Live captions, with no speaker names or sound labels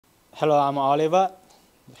Hello, I'm Oliver.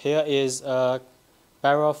 Here is a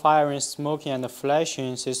barrel firing, smoking, and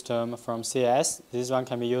flashing system from CS. This one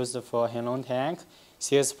can be used for henglong tank.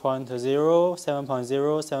 6.0, 7.0,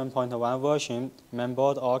 7.1 version,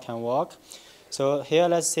 mainboard all can work. So here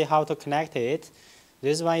let's see how to connect it.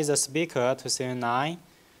 This one is a speaker to CN9.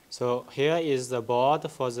 So here is the board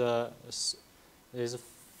for this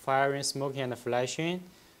firing, smoking, and flashing.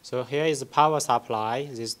 So here is the power supply,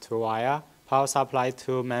 this 2-wire. Power supply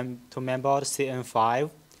to mainboard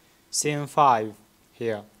CN5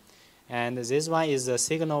 here. And this one is the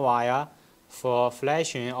signal wire for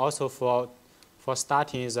flashing, also for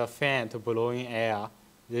starting the fan to blowing air.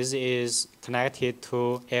 This is connected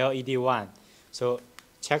to LED 1. So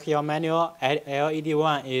check your manual. LED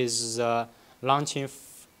 1 is the launching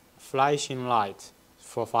flashing light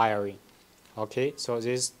for firing. Okay, so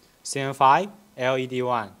this CN5 LED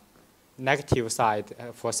 1, negative side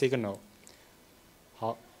for signal.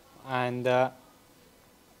 And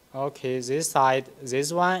okay, this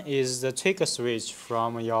one is the trigger switch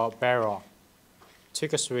from your barrel.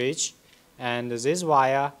 Trigger switch, and this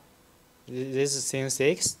wire, this is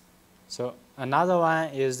CN6. So another one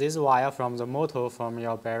is this wire from the motor from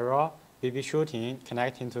your barrel, BB shooting,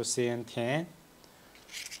 connecting to CN10.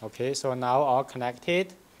 Okay, so now all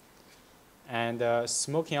connected. And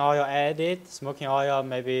smoking oil added. Smoking oil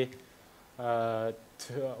maybe 1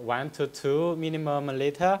 to 2 minimum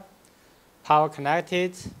liter. Power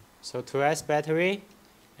connected, so 2S battery.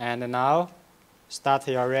 And now start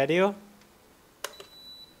your radio.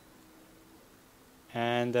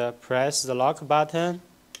 And press the lock button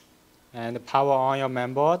and power on your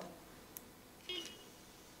mainboard.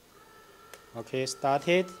 Okay,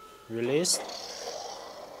 started, release.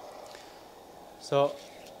 So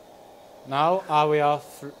now I will,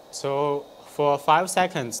 for 5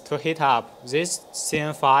 seconds to heat up this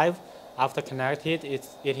CN5. After connected, it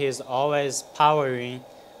is always powering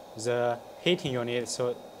the heating unit,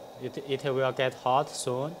 so it will get hot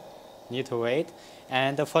soon. Need to wait.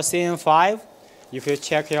 And for CN5, if you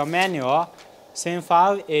check your manual,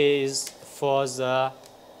 CN5 is for the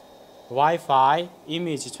Wi-Fi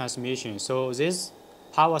image transmission. So this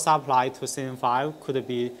power supply to CN5 could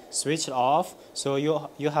be switched off. So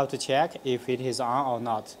you have to check if it is on or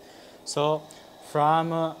not. So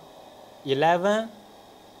from 11.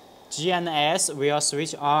 G and S will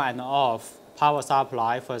switch on and off power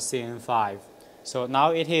supply for CN5. So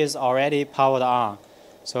now it is already powered on.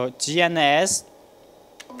 So G and S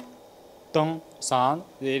don't sound,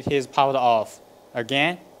 it is powered off.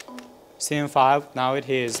 Again, CN5, now it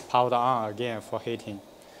is powered on again for heating.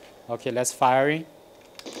 Okay, let's firing.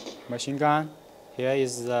 Machine gun. Here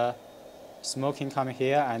is the smoking coming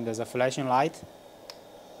here and the flashing light.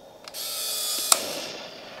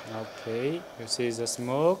 Okay, you see the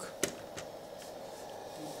smoke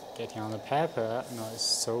getting on the paper. No, it's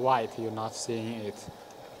so white, you're not seeing it.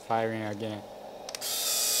 Firing again.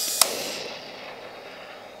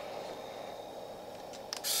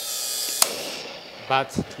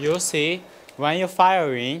 But you see, when you're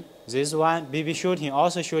firing, this one BB shooting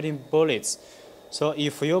also shooting bullets. So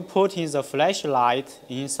if you put in the flashlight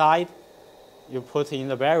inside, you put in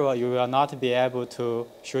the barrel, you will not be able to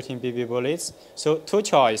shoot in BB bullets. So two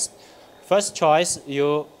choices. First choice,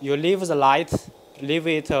 you leave the light, leave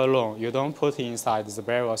it alone. You don't put it inside the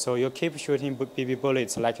barrel. So you keep shooting BB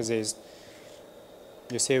bullets like this.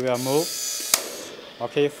 You see we'll move.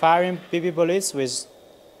 Okay, firing BB bullets with,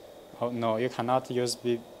 oh no, you cannot use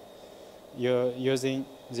you're using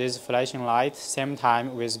this flashing light same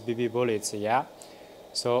time with BB bullets, yeah?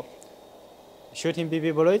 So shooting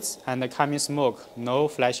BB bullets and coming smoke, no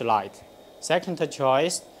flashlight. Second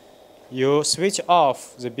choice, you switch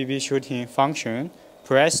off the BB shooting function,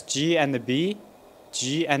 press G and B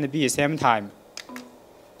same time.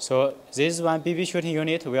 So this one BB shooting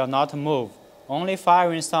unit will not move, only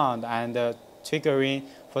firing sound and triggering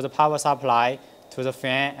for the power supply to the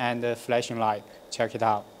fan and the flashing light. Check it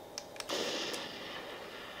out.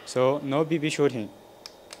 So no BB shooting.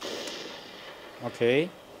 Okay.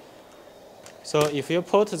 So if you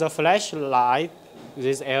put the flashlight,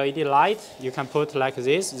 this LED light, you can put like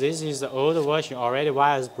this. This is the old version, already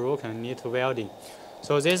wire is broken, need to welding.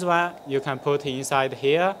 So this one you can put inside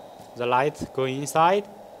here, the light going inside,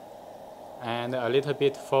 and a little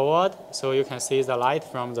bit forward, so you can see the light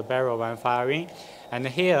from the barrel when firing. And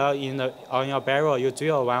here on your barrel, you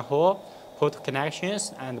drill one hole, put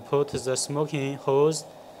connections, and put the smoking hose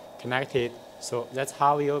connected. So that's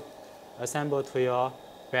how you assemble to your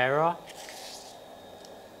barrel.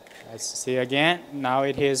 Let's see again. Now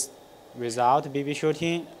it is without BB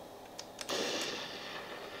shooting.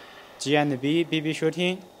 G and B, BB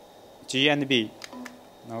shooting, G and B.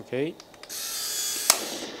 Okay.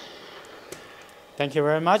 Thank you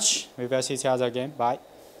very much. We will see each other again. Bye.